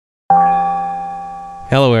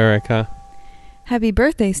Hello, Erica. Happy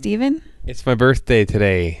birthday, Stephen. It's my birthday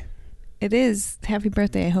today. It is. Happy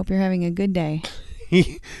birthday. I hope you're having a good day.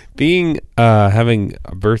 Having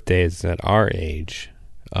birthdays at our age,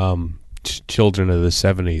 children of the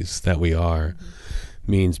 70s that we are,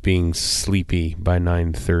 means being sleepy by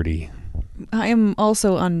 9:30. I am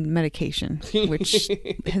also on medication, which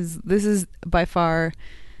this is by far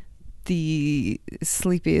the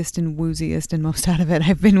sleepiest and wooziest and most out of it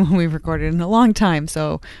I've been when we've recorded in a long time,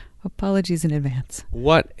 so apologies in advance.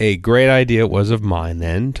 What a great idea it was of mine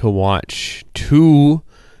then to watch two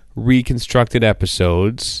reconstructed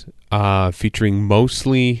episodes featuring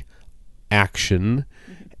mostly action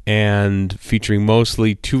and featuring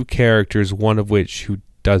mostly two characters, one of which who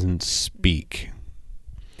doesn't speak.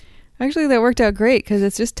 Actually, that worked out great because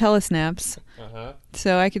it's just telesnaps,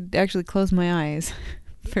 so I could actually close my eyes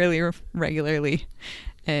fairly regularly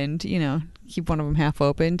and, keep one of them half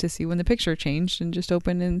open to see when the picture changed and just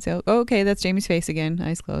open and say, oh, okay, that's Jamie's face again,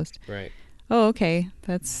 eyes closed. Right. Oh, okay,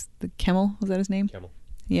 that's the Kemmel, was that his name? Kemmel.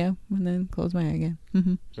 Yeah, and then close my eye again.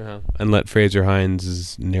 Mm-hmm. And let Fraser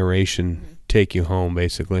Hines' narration take you home,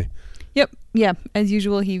 basically. Yep, yeah, as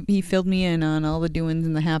usual, he filled me in on all the doings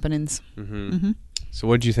and the happenings. So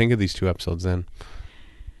what did you think of these two episodes then?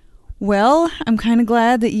 Well, I'm kind of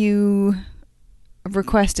glad that you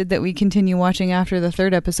requested that we continue watching after the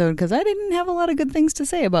third episode, because I didn't have a lot of good things to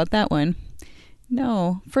say about that one.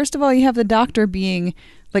 No. First of all, you have the Doctor being,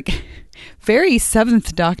 very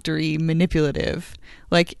Seventh Doctor-y manipulative.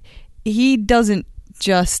 He doesn't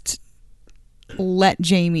just let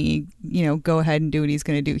Jamie, go ahead and do what he's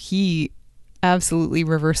going to do. He absolutely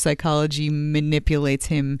reverse psychology manipulates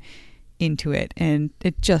him into it, and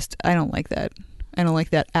I don't like that. I don't like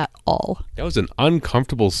that at all. That was an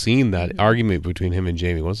uncomfortable scene, that argument between him and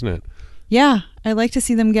Jamie, wasn't it? Yeah, I like to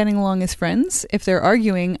see them getting along as friends. If they're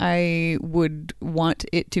arguing, I would want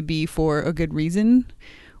it to be for a good reason,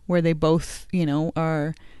 where they both,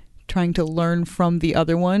 are trying to learn from the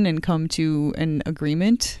other one and come to an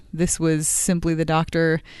agreement. This was simply the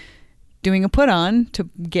Doctor doing a put-on to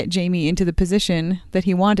get Jamie into the position that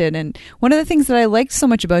he wanted. And one of the things that I liked so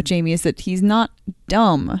much about Jamie is that he's not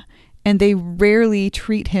dumb. And they rarely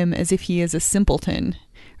treat him as if he is a simpleton,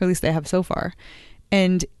 or at least they have so far.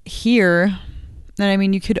 And here,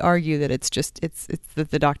 you could argue that it's that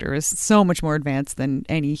the Doctor is so much more advanced than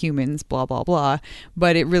any humans, blah, blah, blah.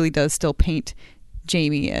 But it really does still paint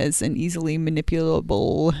Jamie as an easily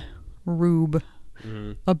manipulable rube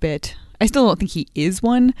a bit. I still don't think he is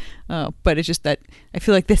one, but it's just that I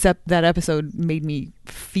feel like that episode made me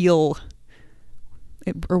feel...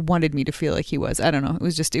 or wanted me to feel like he was. I don't know.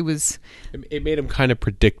 It made him kind of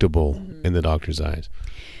predictable in the Doctor's eyes.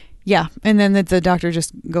 Yeah, and then the Doctor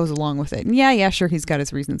just goes along with it. And yeah, sure, he's got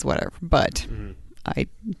his reasons, whatever. But I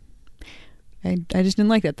just didn't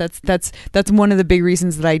like that. That's one of the big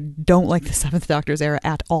reasons that I don't like the Seventh Doctor's era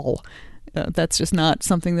at all. That's just not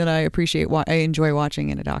something that I appreciate. I enjoy watching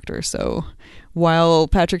in a Doctor. So while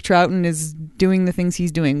Patrick Troughton is doing the things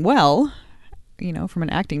he's doing well, from an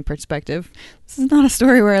acting perspective, this is not a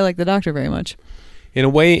story where I like the Doctor very much. In a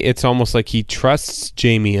way, it's almost like he trusts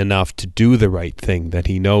Jamie enough to do the right thing, that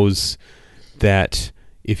he knows that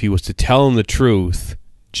if he was to tell him the truth,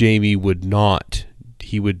 Jamie would not.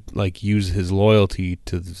 He would use his loyalty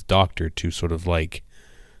to the Doctor to sort of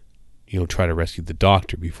try to rescue the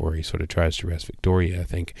Doctor before he sort of tries to rescue Victoria, I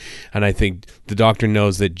think. And I think the Doctor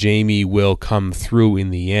knows that Jamie will come through in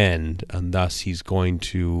the end, and thus he's going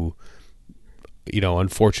to...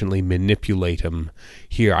 unfortunately manipulate him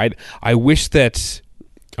here. I wish that,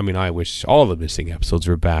 I wish all the missing episodes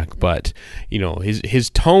were back, but, his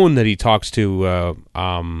tone that he talks to,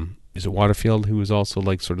 is it Waterfield, who was also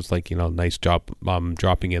nice job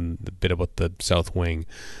dropping in the bit about the South Wing.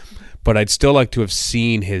 But I'd still like to have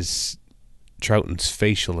seen his Troughton's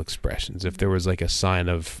facial expressions, if there was a sign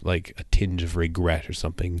of a tinge of regret or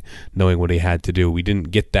something, knowing what he had to do. We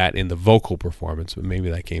didn't get that in the vocal performance, but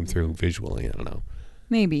maybe that came through visually. I don't know.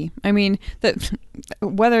 Maybe. That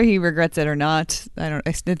whether he regrets it or not,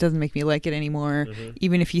 it doesn't make me like it anymore.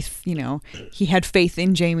 Even if he had faith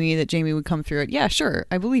in Jamie, that Jamie would come through it. Yeah, sure.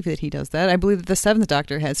 I believe that he does that. I believe that the Seventh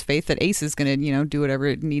Doctor has faith that Ace is going to, do whatever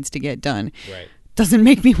it needs to get done. Right. Doesn't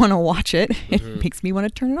make me want to watch it. It makes me want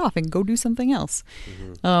to turn it off and go do something else.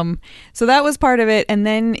 So that was part of it. And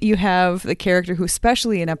then you have the character who,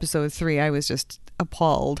 especially in episode 3, I was just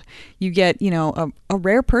appalled. You get, a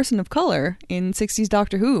rare person of color in 60s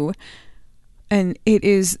Doctor Who, and it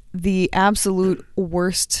is the absolute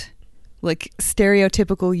worst,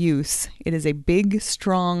 stereotypical use. It is a big,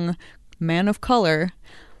 strong man of color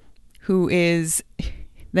who is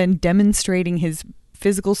then demonstrating his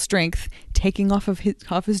physical strength, taking off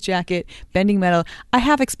his jacket, bending metal. I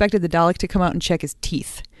half expected the Dalek to come out and check his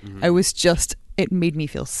teeth. It made me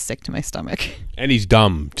feel sick to my stomach. And he's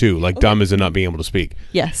dumb too, like dumb as in not being able to speak.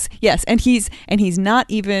 Yes, and he's not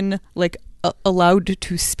even like allowed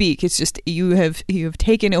to speak. It's just you have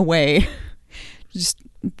taken away just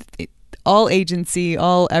all agency,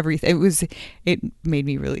 all everything. It made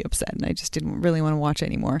me really upset, and I just didn't really want to watch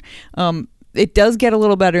anymore. It does get a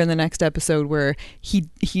little better in the next episode where he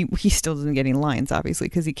still doesn't get any lines, obviously,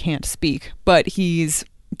 because he can't speak, but he's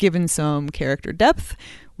given some character depth,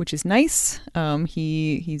 which is nice.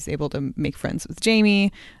 He's able to make friends with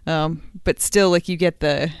Jamie, but still, like, you get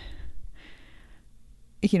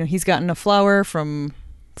he's gotten a flower from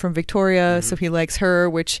Victoria, so he likes her,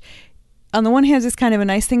 which on the one hand is kind of a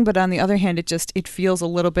nice thing, but on the other hand, it feels a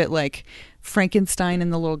little bit like Frankenstein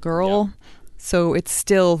and the little girl. Yeah. So it's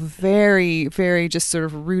still very, very just sort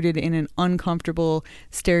of rooted in an uncomfortable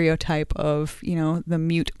stereotype of, the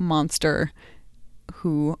mute monster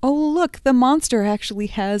who, oh, look, the monster actually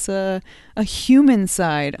has a human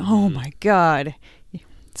side. Oh my God.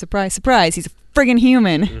 Surprise, surprise. He's a friggin'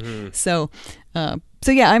 human. Mm-hmm. So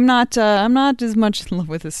yeah, I'm not as much in love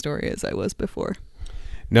with this story as I was before.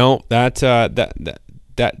 No, that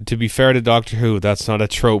to be fair to Doctor Who, that's not a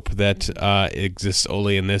trope that exists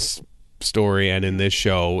only in this story and in this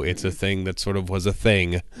show. It's a thing that sort of was a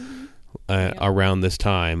thing around this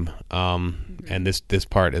time, and this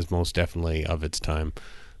part is most definitely of its time.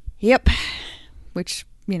 Yep, which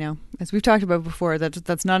as we've talked about before,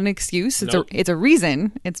 that's not an excuse. It's a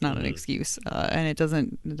reason. It's not an excuse, and it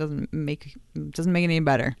doesn't make it any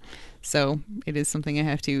better. So it is something I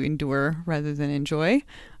have to endure rather than enjoy.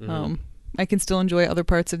 Mm-hmm. I can still enjoy other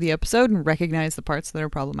parts of the episode and recognize the parts that are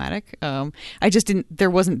problematic. There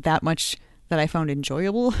wasn't that much that I found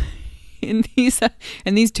enjoyable in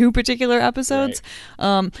these two particular episodes.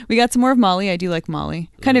 Right. We got some more of Molly. I do like Molly.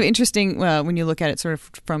 Kind of interesting when you look at it sort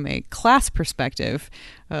of from a class perspective.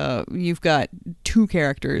 You've got two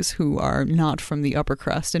characters who are not from the upper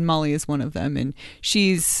crust, and Molly is one of them. And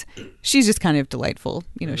she's just kind of delightful.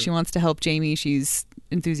 She wants to help Jamie. She's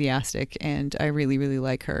enthusiastic, and I really, really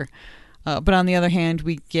like her. But on the other hand,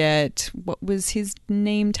 we get, what was his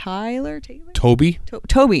name? Taylor? Toby?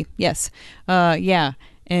 Toby, yes. Yeah.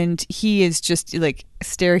 And he is just like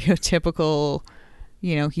stereotypical,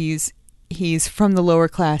 he's from the lower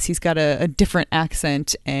class. He's got a different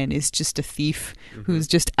accent and is just a thief who's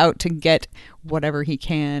just out to get whatever he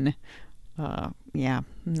can. Yeah,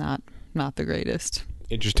 not the greatest.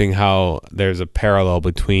 Interesting how there's a parallel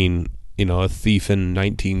between, a thief in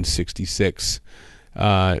 1966,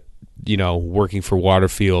 working for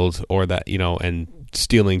Waterfield or that, and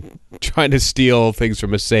trying to steal things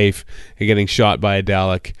from a safe and getting shot by a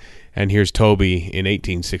Dalek. And here's Toby in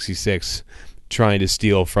 1866 trying to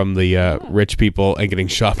steal from the rich people and getting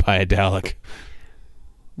shot by a Dalek.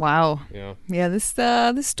 Wow. Yeah. This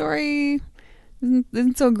story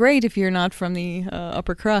isn't so great if you're not from the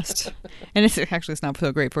upper crust. And it's not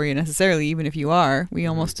so great for you necessarily, even if you are. We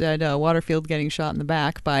almost had Waterfield getting shot in the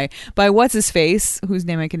back by what's his face, whose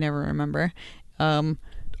name I can never remember.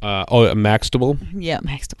 Maxtable? Yeah,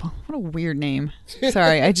 Maxtable. What a weird name.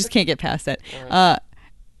 Sorry, I just can't get past that.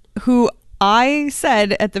 Who I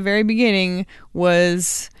said at the very beginning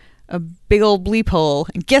was a big old bleep hole,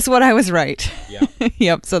 and guess what? I was right. Yeah.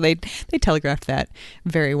 Yep. So they telegraphed that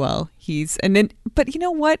very well. But you know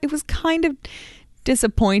what? It was kind of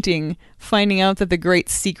disappointing finding out that the great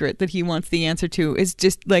secret that he wants the answer to is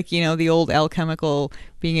just like the old alchemical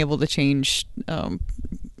being able to change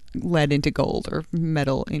lead into gold or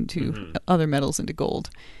metal into other metals into gold,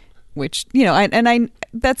 which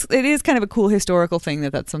it is kind of a cool historical thing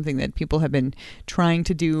that's something that people have been trying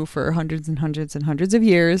to do for hundreds and hundreds and hundreds of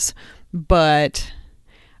years. But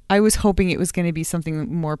I was hoping it was going to be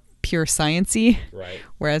something more pure science-y, right?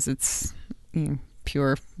 Whereas it's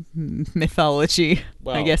pure mythology,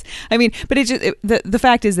 well, I guess. I mean, but the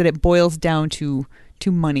fact is that it boils down to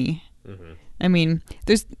money. Mm-hmm. I mean,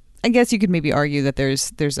 I guess you could maybe argue that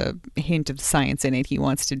there's a hint of science in it. He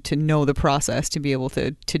wants to know the process to be able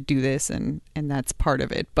to do this, and that's part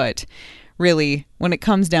of it. But really, when it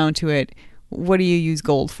comes down to it, what do you use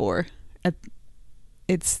gold for?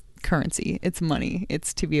 It's currency. It's money.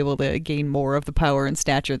 It's to be able to gain more of the power and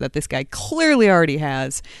stature that this guy clearly already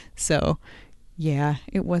has. So, yeah,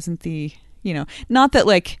 it wasn't not that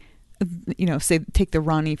like, say take the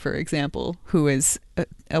Ronnie for example, who is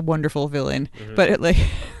a wonderful villain, but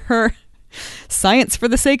her science for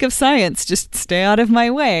the sake of science. Just stay out of my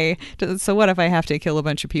way. So what if I have to kill a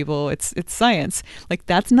bunch of people? It's science. Like,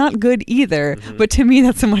 that's not good either. But to me,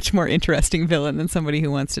 that's a much more interesting villain than somebody who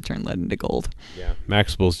wants to turn lead into gold. Yeah,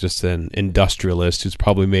 Maxwell's just an industrialist who's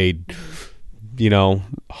probably made,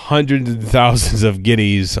 hundreds of thousands of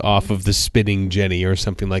guineas off of the spinning Jenny or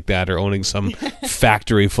something like that, or owning some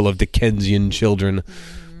factory full of Dickensian children.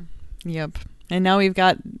 Yep. And now we've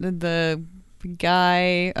got the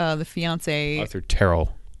guy, the fiance, Arthur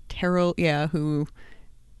Terrell. Yeah, who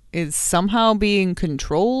is somehow being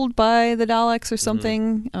controlled by the Daleks or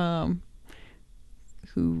something.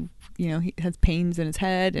 Who, he has pains in his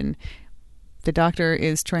head, and the doctor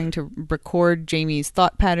is trying to record Jamie's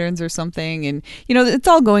thought patterns or something, and it's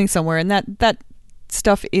all going somewhere. And that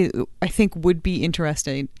stuff I think would be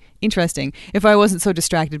interesting if I wasn't so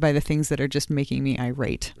distracted by the things that are just making me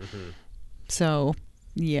irate. So,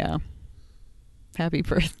 yeah. Happy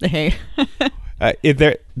birthday.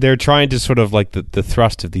 They're trying to sort of like the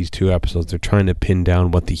thrust of these two episodes. They're trying to pin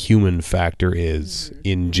down what the human factor is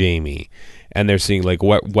in Jamie, and they're seeing like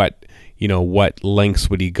what lengths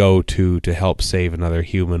would he go to help save another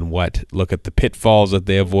human. Look at the pitfalls that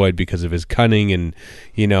they avoid because of his cunning, and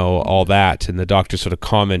all that. And the doctor sort of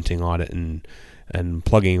commenting on it and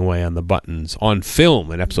plugging away on the buttons on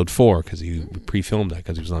film in episode 4, because he pre-filmed that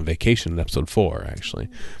because he was on vacation in episode 4, actually,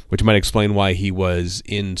 which might explain why he was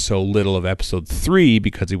in so little of episode 3,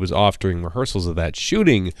 because he was off during rehearsals of that,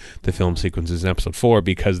 shooting the film sequences in episode 4,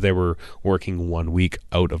 because they were working 1 week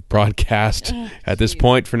out of broadcast at this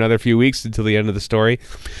point for another few weeks until the end of the story.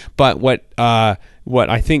 But what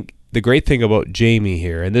I think the great thing about Jamie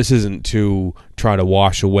here, and this isn't to try to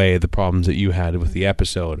wash away the problems that you had with the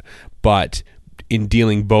episode, but in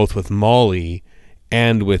dealing both with Molly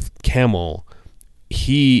and with Kemmel,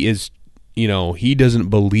 he is, he doesn't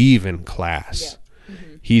believe in class. Yeah.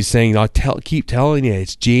 He's saying, "I'll keep telling you,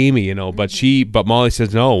 it's Jamie," but Molly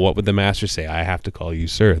says, "No, what would the master say? I have to call you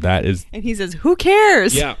sir." That is, and he says, "Who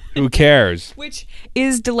cares?" Yeah, who cares? Which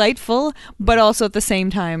is delightful, but also at the same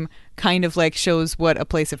time kind of like shows what a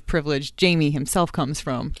place of privilege Jamie himself comes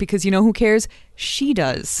from, because who cares? She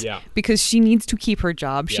does. Yeah. Because she needs to keep her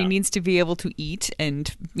job. She needs to be able to eat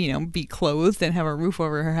and be clothed and have a roof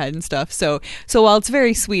over her head and stuff. So while it's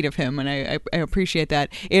very sweet of him, and I appreciate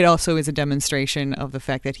that, it also is a demonstration of the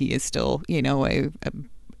fact that he is still a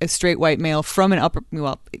straight white male from an upper,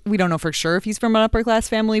 well, we don't know for sure if he's from an upper class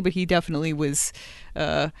family, but he definitely was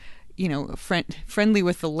friendly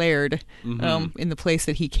with the laird in the place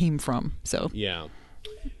that he came from. So yeah,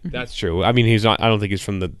 that's true. I mean, he's not. I don't think he's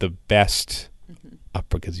from the best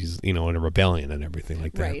upper, because he's in a rebellion and everything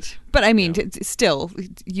like that. Right. But I mean, still,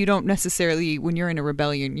 you don't necessarily, when you're in a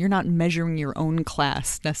rebellion, you're not measuring your own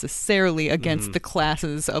class necessarily against the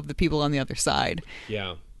classes of the people on the other side.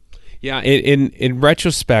 Yeah. Yeah. In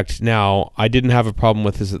retrospect, now I didn't have a problem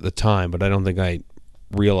with this at the time, but I don't think I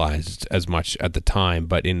realized as much at the time.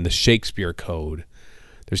 But in the Shakespeare Code,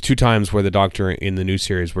 there's 2 times where the Doctor in the new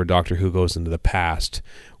series where Doctor Who goes into the past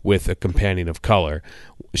with a companion of color,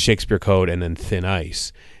 Shakespeare Code and then Thin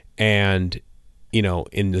Ice. And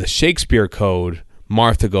in the Shakespeare Code,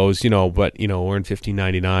 Martha goes, but we're in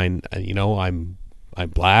 1599, I'm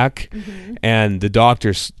black, and the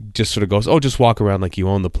doctor just sort of goes, "Oh, just walk around like you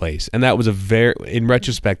own the place." And that was in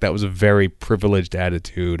retrospect, that was a very privileged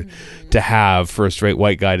attitude to have for a straight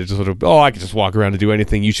white guy to just sort of, "Oh, I can just walk around and do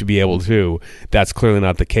anything. You should be able to." That's clearly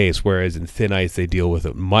not the case. Whereas in Thin Ice, they deal with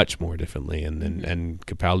it much more differently, and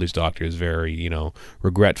Capaldi's doctor is very,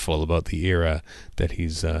 regretful about the era that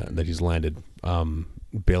he's landed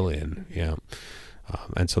Bill in. Yeah.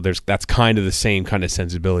 And so that's kind of the same kind of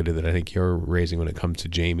sensibility that I think you're raising when it comes to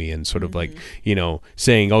Jamie, and sort of like,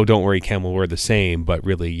 saying, "Oh, don't worry, Kemmel, we're the same." But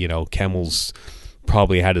really, Kemmel's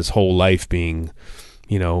probably had his whole life being,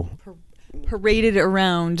 paraded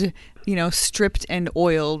around, stripped and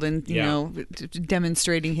oiled and,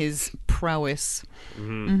 demonstrating his prowess.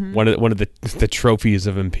 One of the trophies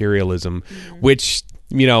of imperialism, which,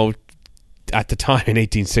 at the time in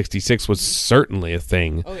 1866 was certainly a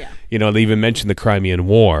thing. Oh yeah. They even mentioned the Crimean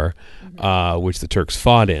War, which the Turks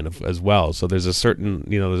fought in as well. So there's a certain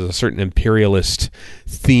imperialist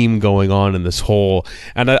theme going on in this whole.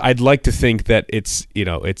 And I'd like to think that it's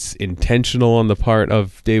intentional on the part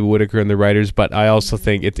of David Whittaker and the writers, but I also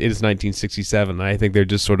think it is 1967, and I think they're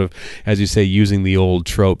just sort of, as you say, using the old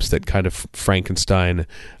tropes that kind of Frankenstein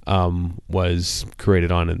was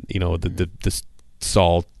created on, and the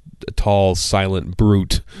tall, silent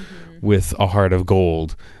brute with a heart of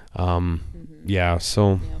gold. Yeah,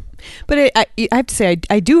 so... Yeah. But I have to say,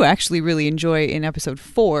 I do actually really enjoy in episode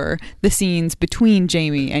 4 the scenes between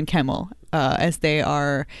Jamie and Kemmel. as they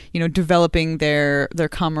are, developing their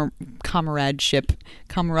camaraderie.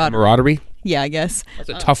 Camaraderie? Yeah, I guess. That's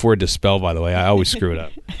a tough word to spell, by the way. I always screw it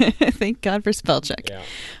up. Thank God for spell check.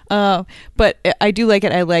 Yeah. But I do like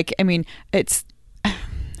it. It's,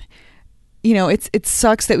 it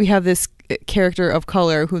sucks that we have this character of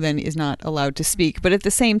color who then is not allowed to speak. But at the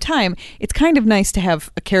same time, it's kind of nice to have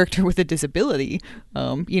a character with a disability,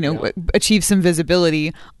 achieve some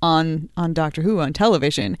visibility on Doctor Who on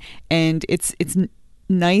television. And it's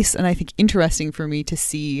nice and I think interesting for me to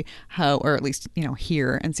see how, or at least,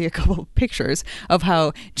 hear and see a couple of pictures of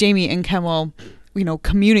how Jamie and Kemmel,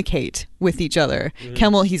 communicate with each other.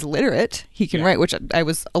 Kemmel, he's literate. He can write, which I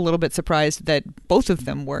was a little bit surprised that both of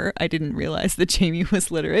them were. I didn't realize that Jamie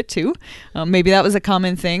was literate too. Maybe that was a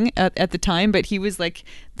common thing at the time, but he was like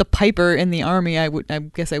the piper in the army. I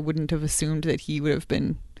guess I wouldn't have assumed that he would have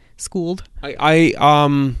been schooled. I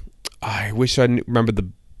wish I remembered the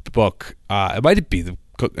book. It might be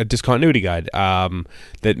a discontinuity guide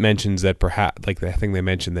that mentions that perhaps, like I think they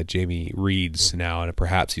mentioned that Jamie reads now, and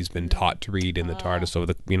perhaps he's been taught to read in the TARDIS over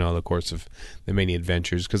the course of the many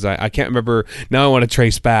adventures. Because I can't remember now. I want to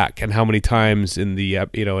trace back and how many times in the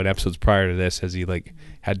in episodes prior to this has he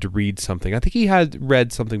had to read something. I think he had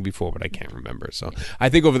read something before, but I can't remember. So I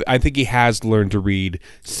think he has learned to read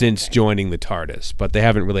since joining the TARDIS, but they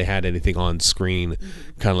haven't really had anything on screen,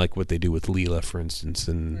 kind of like what they do with Leela, for instance,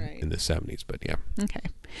 in the 70s. But yeah. Okay.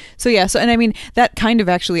 So that kind of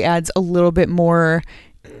actually adds a little bit more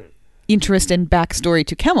interest and backstory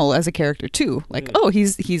to Kemmel as a character too.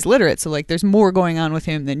 He's literate, so there's more going on with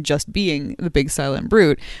him than just being the big silent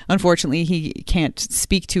brute. Unfortunately, he can't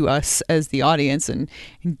speak to us as the audience and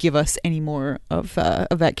give us any more of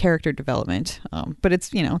that character development. But it's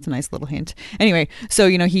it's a nice little hint. Anyway, so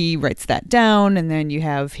he writes that down, and then you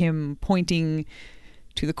have him pointing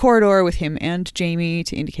to the corridor with him and Jamie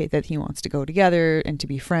to indicate that he wants to go together and to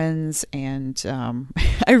be friends. And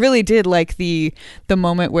I really did like the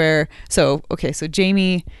moment where so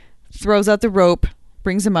Jamie throws out the rope,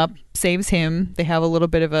 brings him up, saves him. They have a little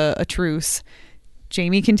bit of a truce.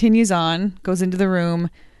 Jamie continues on, goes into the room,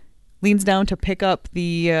 leans down to pick up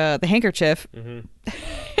the handkerchief,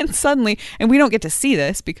 and suddenly, and we don't get to see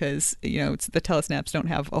this because it's the telesnaps don't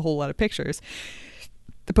have a whole lot of pictures.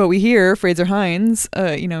 But we hear Fraser Hines,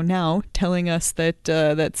 now telling us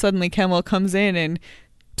that suddenly Kemmel comes in and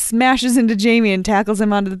smashes into Jamie and tackles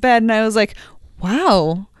him onto the bed. And I was like,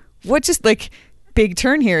 wow, what just big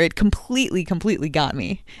turn here. It completely got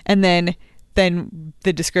me. And then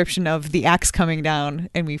the description of the axe coming down,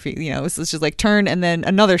 and we feel, it's just turn and then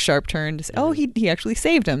another sharp turn to say, oh, he actually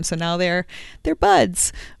saved him. So now they're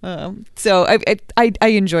buds. So I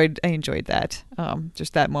enjoyed that.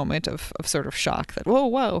 Just that moment of sort of shock that,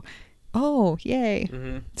 whoa, oh, yay.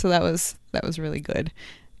 So that was really good.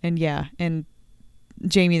 And and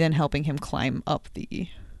Jamie then helping him climb up the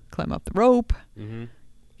rope.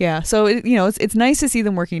 Yeah, so it's nice to see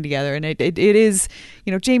them working together, and it is,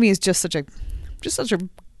 Jamie is just such a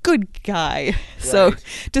good guy. Right. So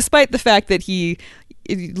despite the fact that he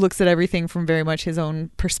looks at everything from very much his own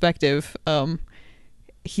perspective,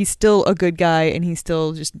 he's still a good guy, and he's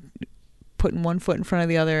still just putting one foot in front of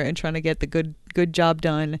the other and trying to get the good job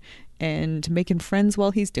done and making friends while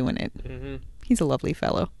he's doing it. He's a lovely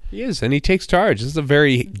fellow. He is, and he takes charge. This is a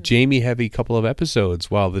very Jamie-heavy couple of episodes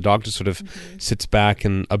while the Doctor sort of sits back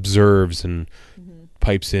and observes and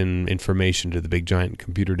pipes in information to the big giant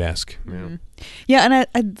computer desk. Yeah, and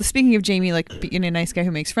I speaking of Jamie, being a nice guy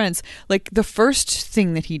who makes friends, the first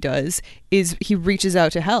thing that he does is he reaches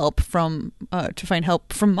out to to find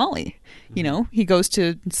help from Molly. He goes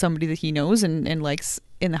to somebody that he knows and likes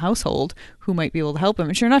in the household who might be able to help him,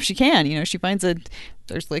 and sure enough she can. She finds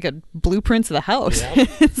there's a blueprints of the house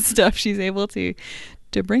and stuff she's able to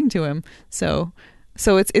bring to him. So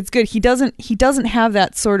it's good. He doesn't have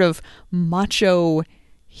that sort of macho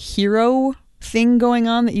hero thing going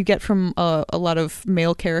on that you get from a lot of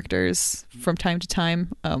male characters from time to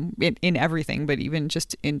time, in everything, but even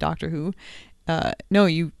just in Doctor Who.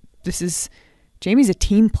 Jamie's a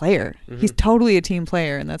team player. He's totally a team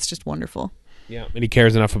player, and that's just wonderful. Yeah, and he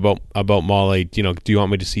cares enough about Molly. Do you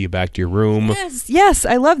want me to see you back to your room? Yes,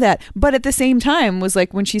 I love that. But at the same time, was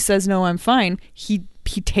when she says no, I'm fine. He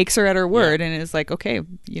takes her at her word and is like, okay,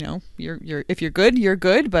 you're if you're good, you're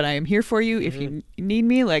good. But I am here for you if you need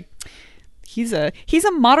me. He's a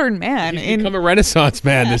modern man. He's become a Renaissance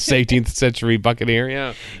man, this 18th century buccaneer.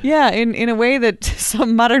 Yeah. Yeah, in a way that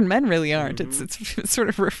some modern men really aren't. It's sort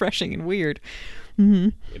of refreshing and weird.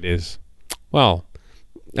 It is. Well,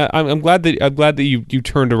 I'm glad that you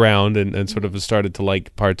turned around and sort of started to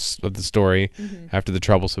like parts of the story after the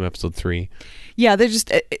troublesome episode 3. Yeah, they're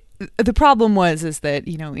just the problem is that,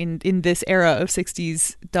 in this era of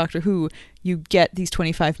 60s Doctor Who, you get these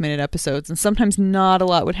 25-minute episodes, and sometimes not a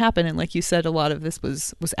lot would happen. And like you said, a lot of this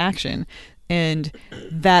was action. And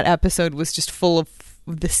that episode was just full of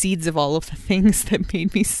the seeds of all of the things that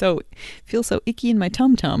made me feel so icky in my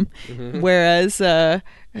tum-tum. Mm-hmm. Whereas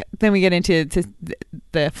then we get into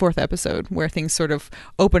the fourth episode, where things sort of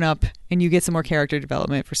open up and you get some more character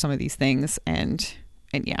development for some of these things. And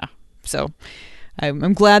yeah, so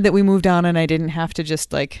I'm glad that we moved on and I didn't have to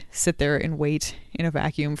just like sit there and wait in a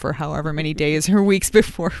vacuum for however many days or weeks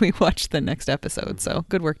before we watched the next episode. So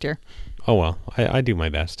good work, dear. Oh, well, I do my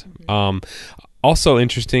best. Also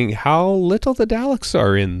interesting how little the Daleks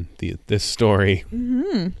are in this story.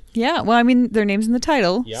 Mm-hmm. Yeah, well, I mean, their name's in the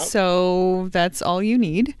title, so that's all you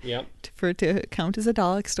need for it to count as a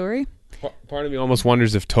Dalek story. Part of me almost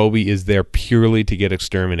wonders if Toby is there purely to get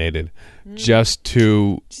exterminated, just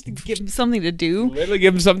to give him something to do. Literally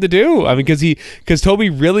give him something to do. I mean, because Toby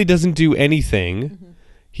really doesn't do anything. Mm-hmm.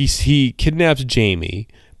 He kidnaps Jamie,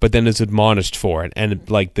 but then is admonished for it. And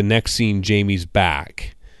like the next scene, Jamie's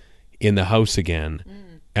back in the house again,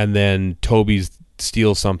 and then Toby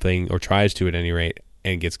steals something, or tries to at any rate,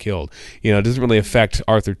 and gets killed. It doesn't really affect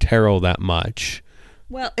Arthur Terrell that much.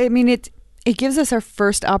 Well, I mean, it gives us our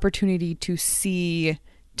first opportunity to see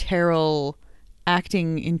Terrell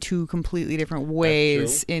acting in two completely different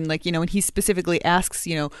ways. In like, and he specifically asks,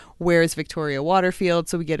 where's Victoria Waterfield?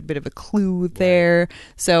 So we get a bit of a clue there. Right.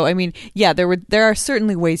 So, I mean, yeah, there are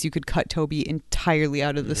certainly ways you could cut Toby entirely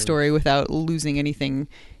out of the story without losing anything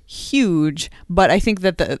huge. But I think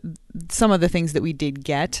that some of the things that we did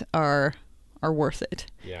get are worth it.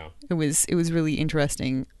 Yeah. It was really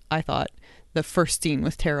interesting, I thought, the first scene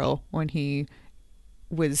with Terrell when he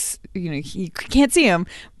was, he can't see him,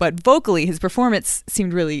 but vocally his performance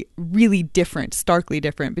seemed really, really different, starkly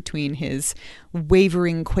different between his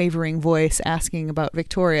wavering, quavering voice asking about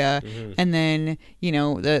Victoria and then,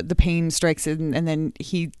 the pain strikes in, and then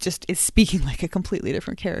he just is speaking like a completely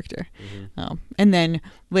different character. And then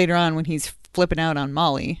later on when he's flipping out on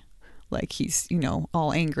Molly, like he's,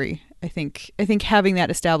 all angry. I think having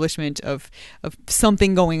that establishment of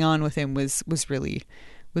something going on with him was really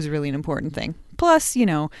an important thing. Plus,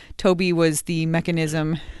 Toby was the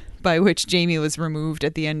mechanism by which Jamie was removed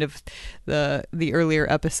at the end of the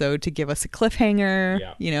earlier episode to give us a cliffhanger.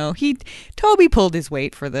 Yeah. Toby pulled his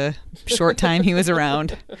weight for the short time he was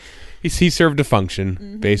around. He served a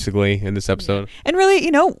function, basically, in this episode. Yeah. And really,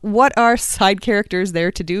 what are side characters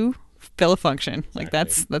there to do? Fill a function.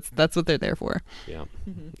 Exactly. Like that's what they're there for. Yeah.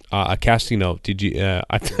 A casting note. Did you?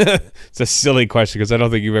 It's a silly question because I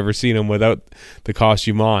don't think you've ever seen him without the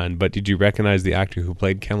costume on. But did you recognize the actor who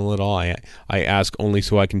played Kemmel at all? I ask only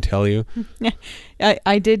so I can tell you.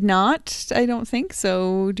 I did not. I don't think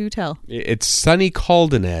so. Do tell. It's Sonny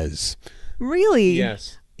Caldenez. Really?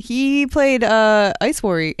 Yes. He played Ice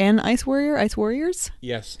Warrior and Ice Warriors.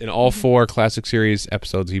 Yes, in all 4 classic series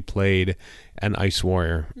episodes, he played an Ice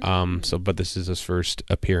Warrior. But this is his first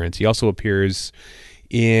appearance. He also appears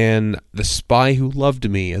in The Spy Who Loved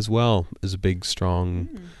Me as well, as a big, strong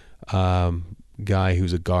guy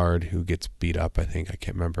who's a guard who gets beat up. I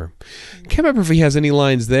can't remember. Can't remember if he has any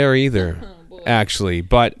lines there either. Actually,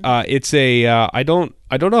 but it's a. I don't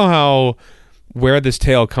know where this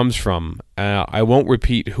tale comes from. I won't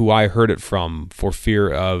repeat who I heard it from for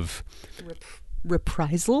fear of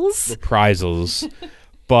reprisals.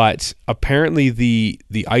 But apparently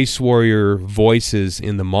the Ice Warrior voices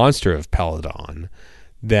in the Monster of Peladon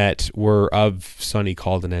that were of Sonny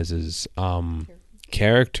Caldenez's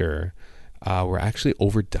character were actually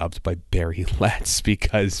overdubbed by Barry Letts,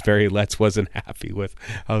 because Barry Letts wasn't happy with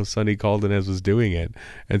how Sonny Caldenez was doing it,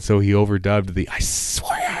 and so he overdubbed the Ice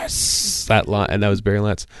Warriors, that line, and that was Barry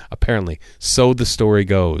Letts, apparently. So the story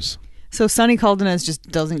goes. So Sonny Caldenez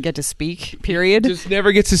just doesn't get to speak, period? Just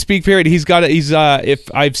never gets to speak, period.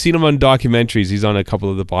 If I've seen him on documentaries, he's on a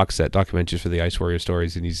couple of the box set documentaries for the Ice Warrior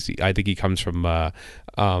stories, and I think he comes from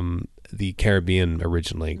the Caribbean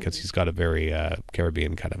originally, because he's got a very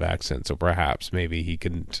Caribbean kind of accent. So perhaps maybe he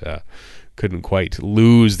couldn't quite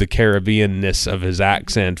lose the Caribbean-ness of his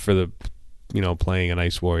accent for the playing an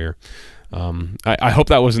Ice Warrior. I hope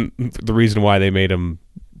that wasn't the reason why they made him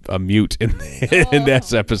a mute in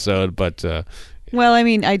this episode, but well, I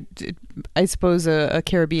mean, I suppose a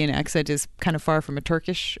Caribbean accent is kind of far from a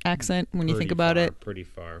Turkish accent when you think about it. Pretty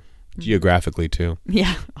far geographically too.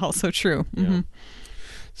 Yeah, also true. Yeah.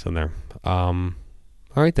 So there. All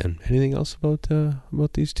right then. Anything else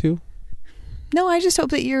about these two? No, I just hope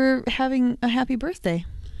that you're having a happy birthday.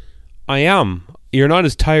 I am. you're not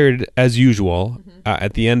as tired as usual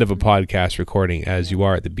at the end of a podcast recording as you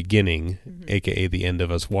are at the beginning, aka the end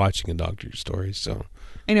of us watching a Doctor Who story. So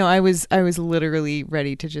I know I was literally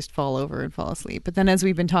ready to just fall over and fall asleep. But then as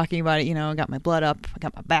we've been talking about it, I got my blood up, I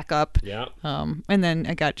got my back up. yeah. And then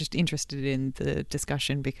I got just interested in the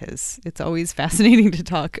discussion because it's always fascinating to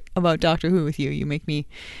talk about Doctor Who with you. You make me,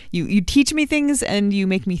 you teach me things and you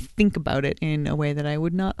make me think about it in a way that I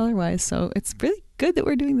would not otherwise. So it's really good that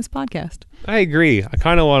we're doing this podcast. I agree. I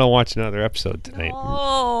kind of want to watch another episode tonight.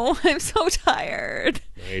 Oh, I'm so tired.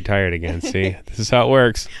 Now you're tired again. See, this is how it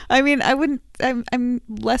works. I mean, I'm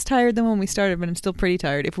less tired than when we started, but I'm still pretty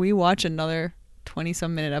tired. If we watch another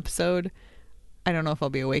 20-some minute episode, I don't know if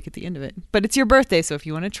I'll be awake at the end of it. But it's your birthday, so if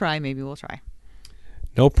you want to try, maybe we'll try.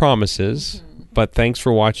 No promises, but thanks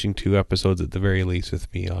for watching 2 episodes at the very least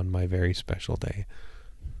with me on my very special day.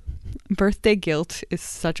 Birthday guilt is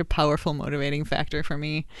such a powerful motivating factor for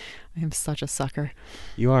me. I am such a sucker.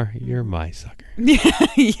 You are. You're my sucker.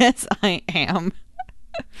 Yes, I am.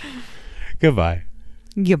 Goodbye.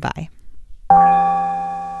 Goodbye.